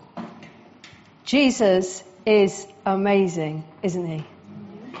Jesus is amazing, isn't he?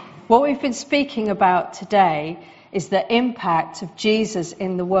 What we've been speaking about today is the impact of Jesus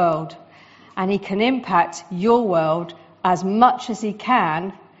in the world. And he can impact your world as much as he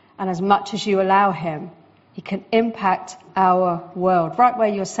can and as much as you allow him. He can impact our world. Right where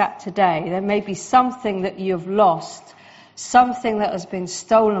you're sat today, there may be something that you've lost, something that has been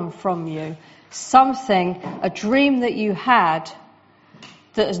stolen from you, something, a dream that you had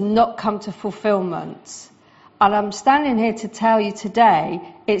that has not come to fulfillment. And I'm standing here to tell you today,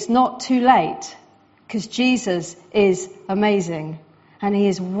 it's not too late, because Jesus is amazing. And he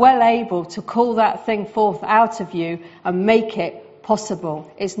is well able to call that thing forth out of you and make it possible.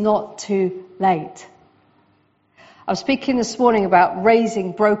 It's not too late. I was speaking this morning about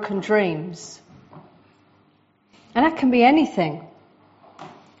raising broken dreams. And that can be anything.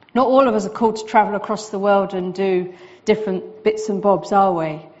 Not all of us are called to travel across the world and do different bits and bobs, are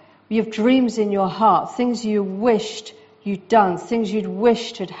we? You have dreams in your heart, things you wished you'd done, things you'd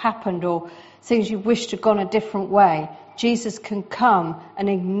wished had happened, or things you wished had gone a different way. Jesus can come and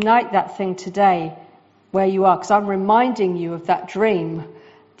ignite that thing today where you are, because I'm reminding you of that dream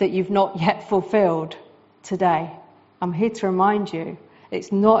that you've not yet fulfilled today. I'm here to remind you,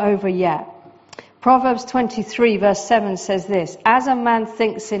 it's not over yet. Proverbs 23 verse 7 says this: as a man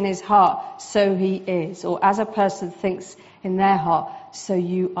thinks in his heart, so he is. Or as a person thinks in their heart, so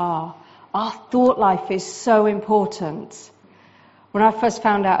you are. Our thought life is so important. When I first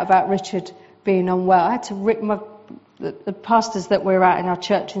found out about Richard being unwell, I had to the pastors that we're at in our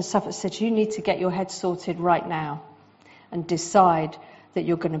church in Suffolk said, you need to get your head sorted right now and decide that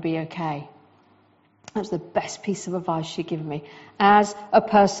you're going to be okay. That was the best piece of advice she'd given me. As a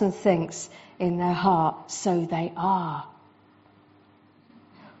person thinks in their heart, so they are.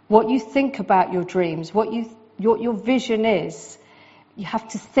 What you think about your dreams, what your vision is, you have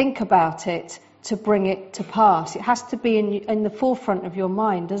to think about it to bring it to pass. It has to be in the forefront of your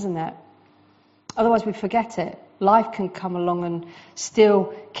mind, doesn't it? Otherwise we forget it. Life can come along and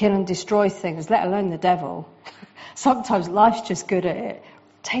steal, kill and destroy things, let alone the devil. Sometimes life's just good at it,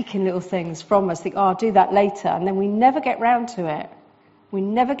 taking little things from us, think, I'll do that later, and then we never get round to it. We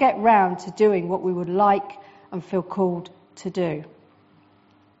never get round to doing what we would like and feel called to do.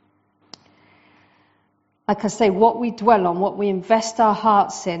 Like I say, what we dwell on, what we invest our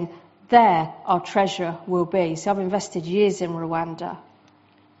hearts in, there our treasure will be. So I've invested years in Rwanda.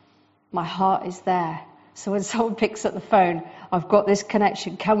 My heart is there. So when someone picks up the phone, I've got this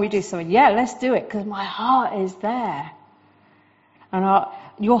connection, can we do something? Yeah, let's do it, because my heart is there. And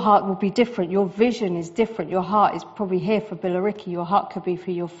your heart will be different. Your vision is different. Your heart is probably here for Billericay. Your heart could be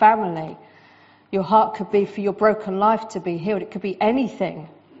for your family. Your heart could be for your broken life to be healed. It could be anything.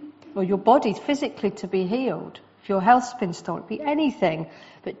 Or your body physically to be healed. If your health's been stolen, it could be anything.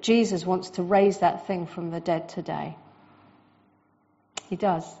 But Jesus wants to raise that thing from the dead today. He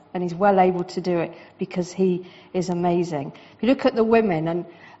does. And he's well able to do it because he is amazing. If you look at the women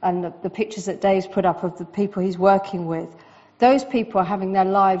and the pictures that Dave's put up of the people he's working with, those people are having their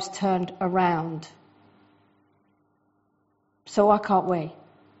lives turned around. So why can't we?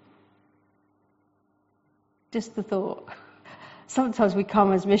 Just the thought. Sometimes we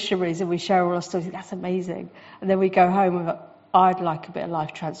come as missionaries and we share all our stories. That's amazing. And then we go home and I'd like a bit of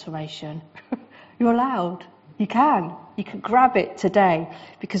life transformation. You're allowed. You can. You can grab it today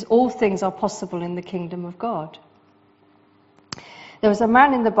because all things are possible in the kingdom of God. There was a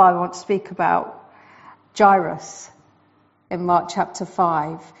man in the Bible I want to speak about, Jairus. In Mark chapter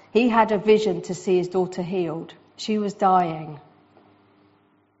 5, he had a vision to see his daughter healed. She was dying.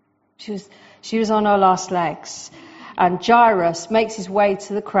 She was on her last legs. And Jairus makes his way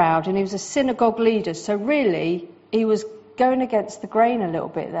to the crowd, and he was a synagogue leader. So really, he was going against the grain a little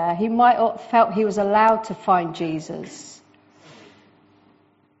bit there. He might have felt he was allowed to find Jesus.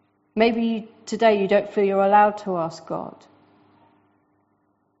 Maybe today you don't feel you're allowed to ask God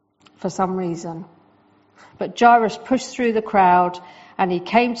for some reason. But Jairus pushed through the crowd and he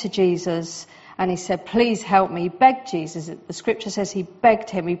came to Jesus and he said, please help me. He begged Jesus. The scripture says he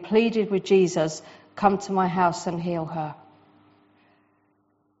begged him. He pleaded with Jesus, come to my house and heal her.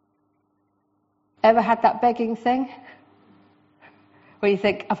 Ever had that begging thing? Where you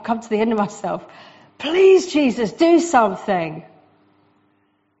think, I've come to the end of myself. Please, Jesus, do something.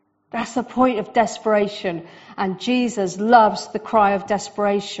 That's the point of desperation. And Jesus loves the cry of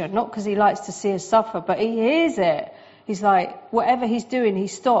desperation. Not because he likes to see us suffer, but he hears it. He's like, whatever he's doing, he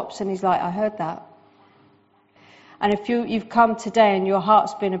stops and he's like, I heard that. And if you've come today and your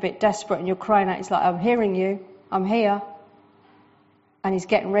heart's been a bit desperate and you're crying out, he's like, I'm hearing you. I'm here. And he's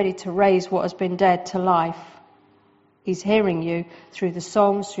getting ready to raise what has been dead to life. He's hearing you through the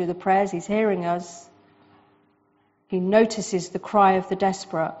songs, through the prayers. He's hearing us. He notices the cry of the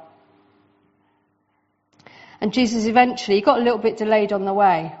desperate. And Jesus eventually, he got a little bit delayed on the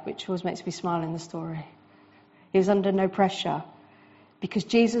way, which always makes me smile in the story. He was under no pressure, because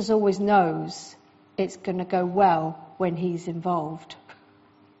Jesus always knows it's going to go well when he's involved.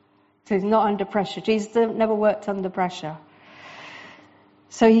 So he's not under pressure. Jesus never worked under pressure.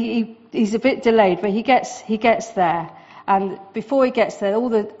 So he's a bit delayed, but he gets there. And before he gets there, all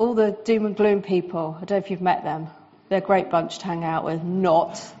the doom and gloom people, I don't know if you've met them, they're a great bunch to hang out with.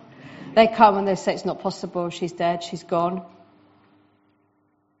 Not. They come and they say it's not possible, she's dead, she's gone.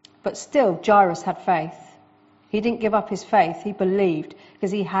 But still, Jairus had faith. He didn't give up his faith, he believed,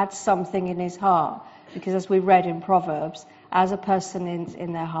 because he had something in his heart. Because as we read in Proverbs, as a person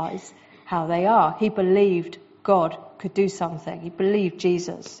in their heart is how they are. He believed God could do something. He believed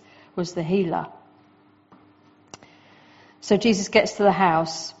Jesus was the healer. So Jesus gets to the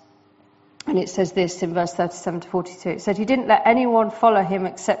house, and it says this in verse 37 to 42. It said he didn't let anyone follow him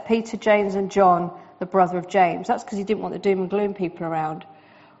except Peter, James and John, the brother of James. That's because he didn't want the doom and gloom people around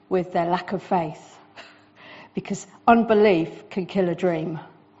with their lack of faith. Because unbelief can kill a dream.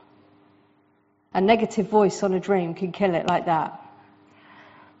 A negative voice on a dream can kill it like that.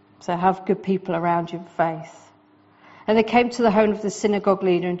 So have good people around you with faith. And they came to the home of the synagogue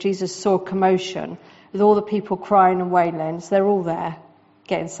leader, and Jesus saw commotion with all the people crying and wailing. So they're all there,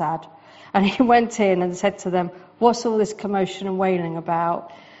 getting sad. And he went in and said to them, "What's all this commotion and wailing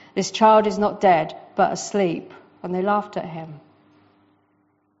about? This child is not dead, but asleep." And they laughed at him.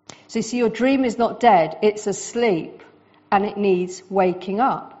 So you see, your dream is not dead, it's asleep, and it needs waking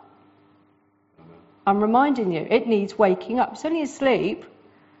up. I'm reminding you, it needs waking up. It's only asleep.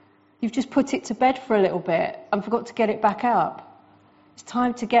 You've just put it to bed for a little bit and forgot to get it back up. It's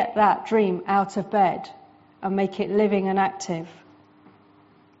time to get that dream out of bed and make it living and active.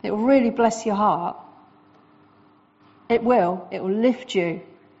 It will really bless your heart. It will. It will lift you.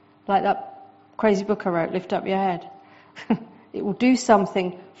 Like that crazy book I wrote, Lift Up Your Head. It will do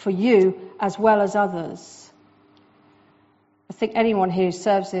something for you as well as others. I think anyone here who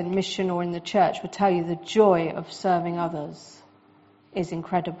serves in mission or in the church will tell you the joy of serving others is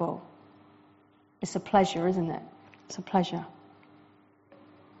incredible. It's a pleasure, isn't it? It's a pleasure.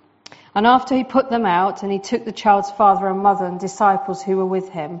 And after he put them out, and he took the child's father and mother and disciples who were with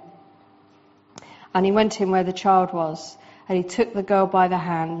him, and he went in where the child was, and he took the girl by the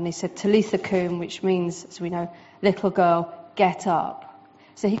hand, and he said, "Talitha kum," which means, as we know, little girl, get up.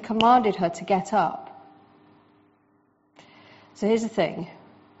 So he commanded her to get up. So here's the thing.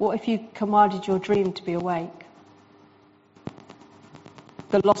 What if you commanded your dream to be awake?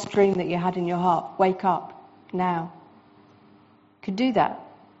 The lost dream that you had in your heart, wake up now. You could do that.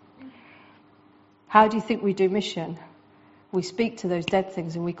 How do you think we do mission? We speak to those dead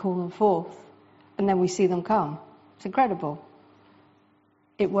things and we call them forth, and then we see them come. It's incredible.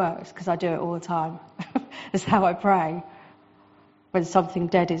 It works because I do it all the time. That's how I pray. When something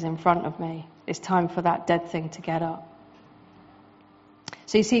dead is in front of me, it's time for that dead thing to get up.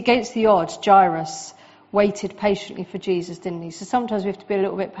 So you see, against the odds, Jairus waited patiently for Jesus, didn't he? So sometimes we have to be a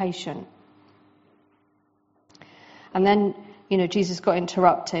little bit patient. And then, Jesus got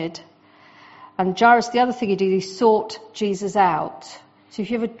interrupted. And Jairus, the other thing he did, he sought Jesus out. So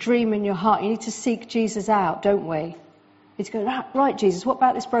if you have a dream in your heart, you need to seek Jesus out, don't we? You need to go, right, Jesus, what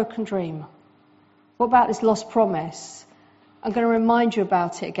about this broken dream? What about this lost promise? I'm going to remind you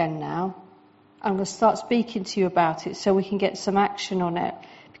about it again now. I'm going to start speaking to you about it so we can get some action on it.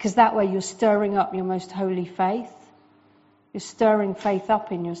 Because that way you're stirring up your most holy faith. You're stirring faith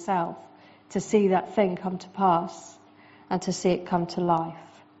up in yourself to see that thing come to pass and to see it come to life.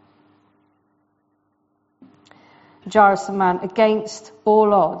 Jairus, a man, against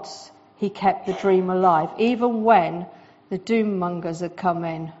all odds, he kept the dream alive, even when the doom mongers had come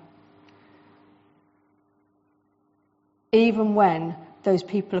in. Even when those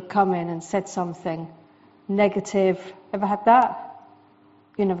people had come in and said something negative. Ever had that?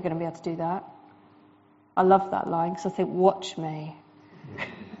 You're never going to be able to do that. I love that line because I think, watch me.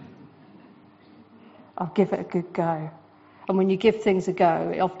 I'll give it a good go. And when you give things a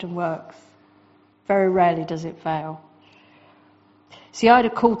go, it often works. Very rarely does it fail. See, I had a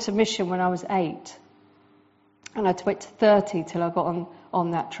call to mission when I was 8. And I had to wait to 30 till I got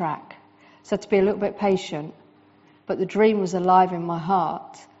on that track. So I had to be a little bit patient. But the dream was alive in my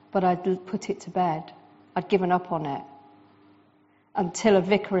heart. But I'd put it to bed. I'd given up on it. Until a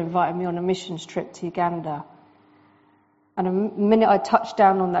vicar invited me on a missions trip to Uganda. And the minute I touched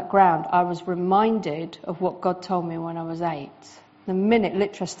down on that ground, I was reminded of what God told me when I was 8. The minute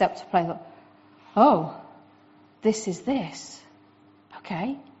literally I stepped to play, I thought, oh, this is this.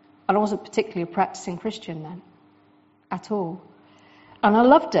 Okay. And I wasn't particularly a practicing Christian then, at all. And I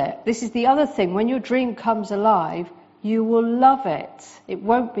loved it. This is the other thing. When your dream comes alive, you will love it. It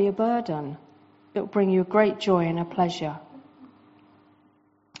won't be a burden. It will bring you a great joy and a pleasure.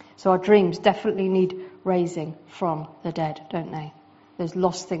 So our dreams definitely need raising from the dead, don't they? Those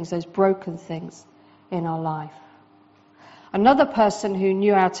lost things, those broken things in our life. Another person who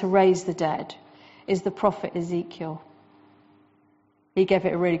knew how to raise the dead is the prophet Ezekiel. He gave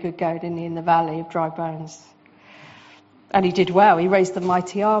it a really good go, didn't he, in the valley of dry bones. And he did well. He raised a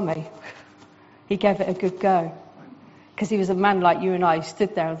mighty army. He gave it a good go. Because he was a man like you and I who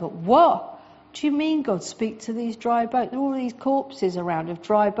stood there and thought, what? Do you mean, God, speak to these dry bones? There are all these corpses around of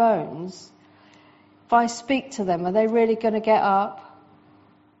dry bones. If I speak to them, are they really going to get up?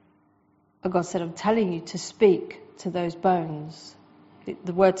 And God said, I'm telling you to speak to those bones.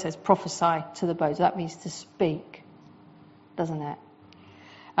 The word says prophesy to the bones. That means to speak, doesn't it?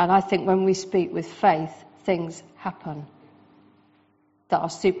 And I think when we speak with faith, things happen that are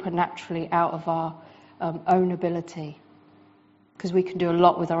supernaturally out of our own ability. Because we can do a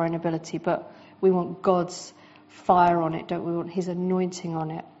lot with our own ability, but we want God's fire on it, don't we? We want His anointing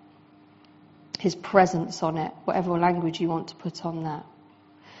on it, His presence on it, whatever language you want to put on that.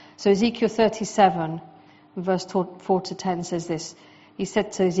 So Ezekiel 37, verse 4 to 10 says this. He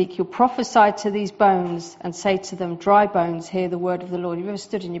said to Ezekiel, prophesy to these bones and say to them, dry bones, hear the word of the Lord. Have you ever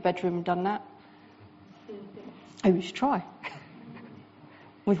stood in your bedroom and done that? Oh, you should try.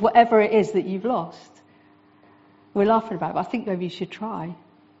 With whatever it is that you've lost. We're laughing about it, but I think maybe you should try.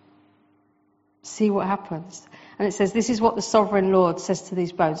 See what happens. And it says, this is what the sovereign Lord says to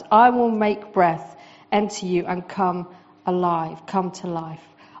these bones. I will make breath enter you and come alive, come to life.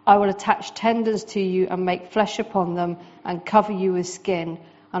 I will attach tendons to you and make flesh upon them and cover you with skin.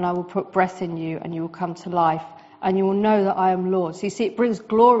 And I will put breath in you and you will come to life. And you will know that I am Lord. So you see, it brings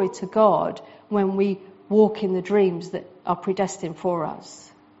glory to God when we walk in the dreams that are predestined for us.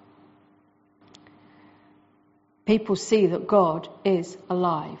 People see that God is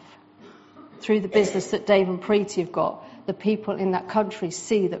alive. Through the business that Dave and Preeti have got, the people in that country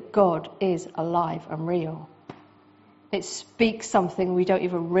see that God is alive and real. It speaks something we don't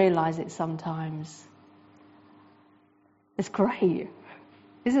even realise it sometimes. It's great,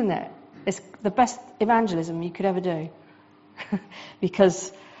 isn't it? It's the best evangelism you could ever do.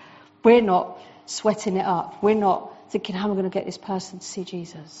 Because we're not sweating it up. We're not thinking, how am I going to get this person to see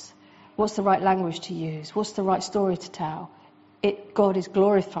Jesus? What's the right language to use? What's the right story to tell? God is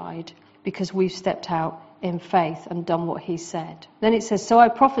glorified because we've stepped out in faith and done what He said. Then it says, so I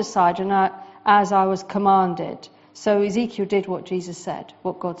prophesied as I was commanded. So Ezekiel did what Jesus said,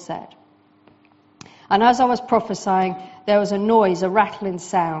 what God said. And as I was prophesying, there was a noise, a rattling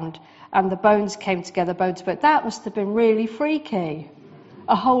sound, and the bones came together, bone to bone. That must have been really freaky.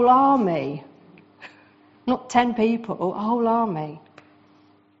 A whole army. Not 10 people, a whole army.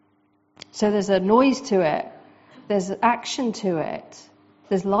 So there's a noise to it. There's action to it.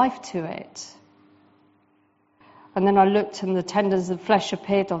 There's life to it. And then I looked and the tendons of flesh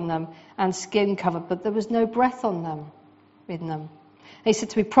appeared on them and skin covered, but there was no breath on them, in them. And he said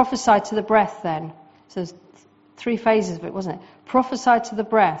to me, prophesy to the breath then. So there's 3 phases of it, wasn't it? Prophesy to the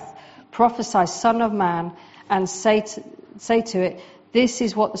breath. Prophesy, Son of Man, and say to it, this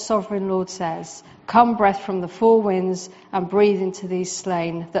is what the Sovereign Lord says. Come breath from the 4 winds and breathe into these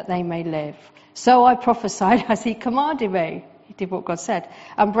slain that they may live. So I prophesied as He commanded me. He did what God said.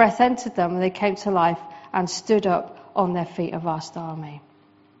 And breath entered them and they came to life and stood up on their feet, a vast army.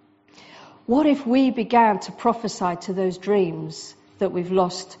 What if we began to prophesy to those dreams that we've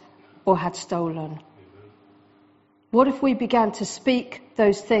lost or had stolen? What if we began to speak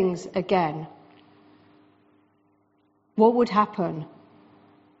those things again? What would happen?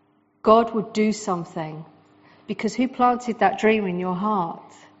 God would do something. Because who planted that dream in your heart?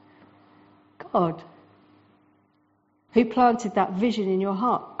 God. Who planted that vision in your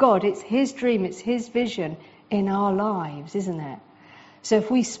heart? God. It's His dream, it's His vision in our lives, isn't it? So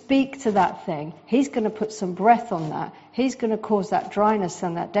if we speak to that thing, He's going to put some breath on that. He's going to cause that dryness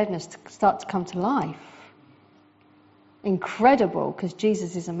and that deadness to start to come to life. Incredible, because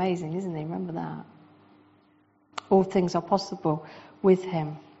Jesus is amazing, isn't He? Remember that. All things are possible with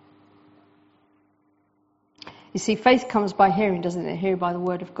Him. You see, faith comes by hearing, doesn't it? Hearing by the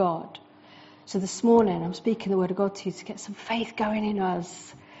word of God. So this morning, I'm speaking the word of God to you to get some faith going in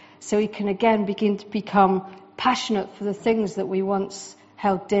us, so we can again begin to become passionate for the things that we once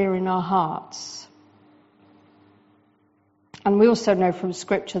held dear in our hearts. And we also know from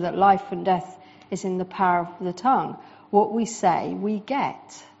Scripture that life and death is in the power of the tongue. What we say, we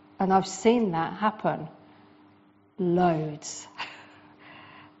get. And I've seen that happen. Loads.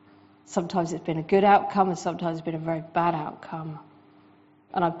 Sometimes it's been a good outcome and sometimes it's been a very bad outcome.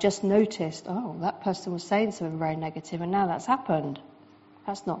 And I've just noticed, oh, that person was saying something very negative and now that's happened.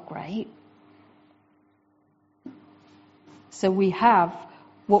 That's not great. So we have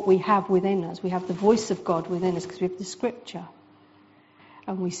what we have within us. We have the voice of God within us because we have the scripture.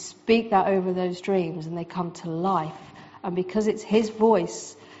 And we speak that over those dreams and they come to life. And because it's his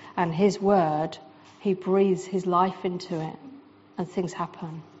voice and his word, he breathes his life into it and things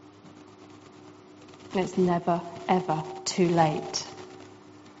happen. And it's never, ever too late.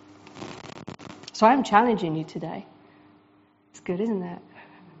 So I'm challenging you today. It's good, isn't it?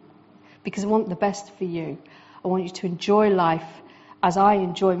 Because I want the best for you. I want you to enjoy life as I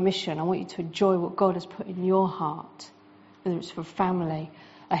enjoy mission. I want you to enjoy what God has put in your heart. Whether it's for family,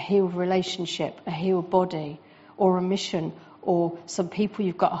 a healed relationship, a healed body, or a mission, or some people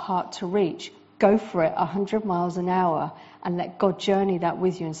you've got a heart to reach. Go for it 100 miles an hour and let God journey that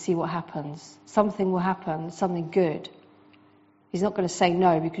with you and see what happens. Something will happen, something good. He's not going to say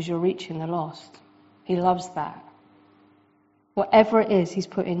no because you're reaching the lost. He loves that. Whatever it is he's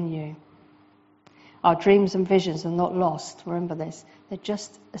put in you. Our dreams and visions are not lost. Remember this. They're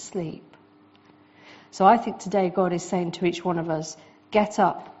just asleep. So I think today God is saying to each one of us, get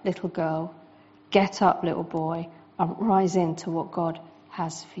up, little girl. Get up, little boy, and rise into what God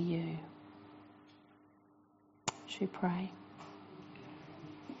has for you. Should we pray?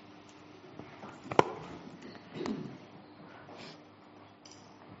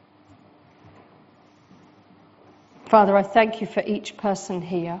 Father, I thank you for each person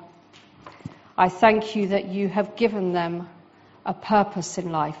here. I thank you that you have given them a purpose in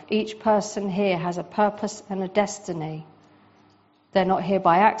life. Each person here has a purpose and a destiny. They're not here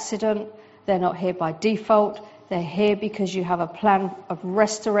by accident. They're not here by default. They're here because you have a plan of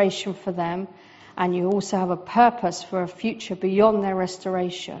restoration for them, and you also have a purpose for a future beyond their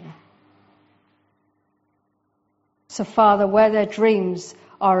restoration. So, Father, where their dreams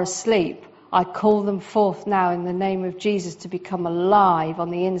are asleep, I call them forth now in the name of Jesus to become alive on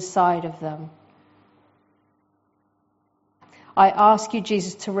the inside of them. I ask you,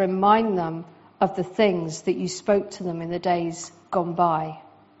 Jesus, to remind them of the things that you spoke to them in the days gone by,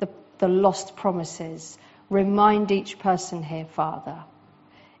 the lost promises. Remind each person here, Father.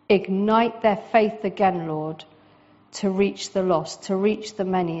 Ignite their faith again, Lord, to reach the lost, to reach the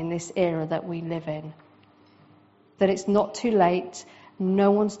many in this era that we live in. That it's not too late,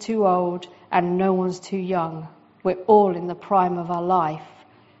 no one's too old, and no one's too young. We're all in the prime of our life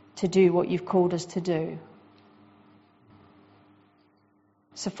to do what you've called us to do.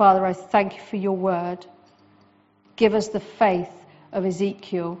 So, Father, I thank you for your word. Give us the faith of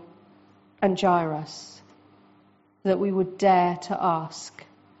Ezekiel and Jairus, that we would dare to ask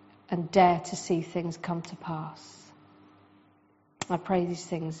and dare to see things come to pass. I pray these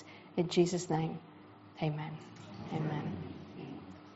things in Jesus' name. Amen.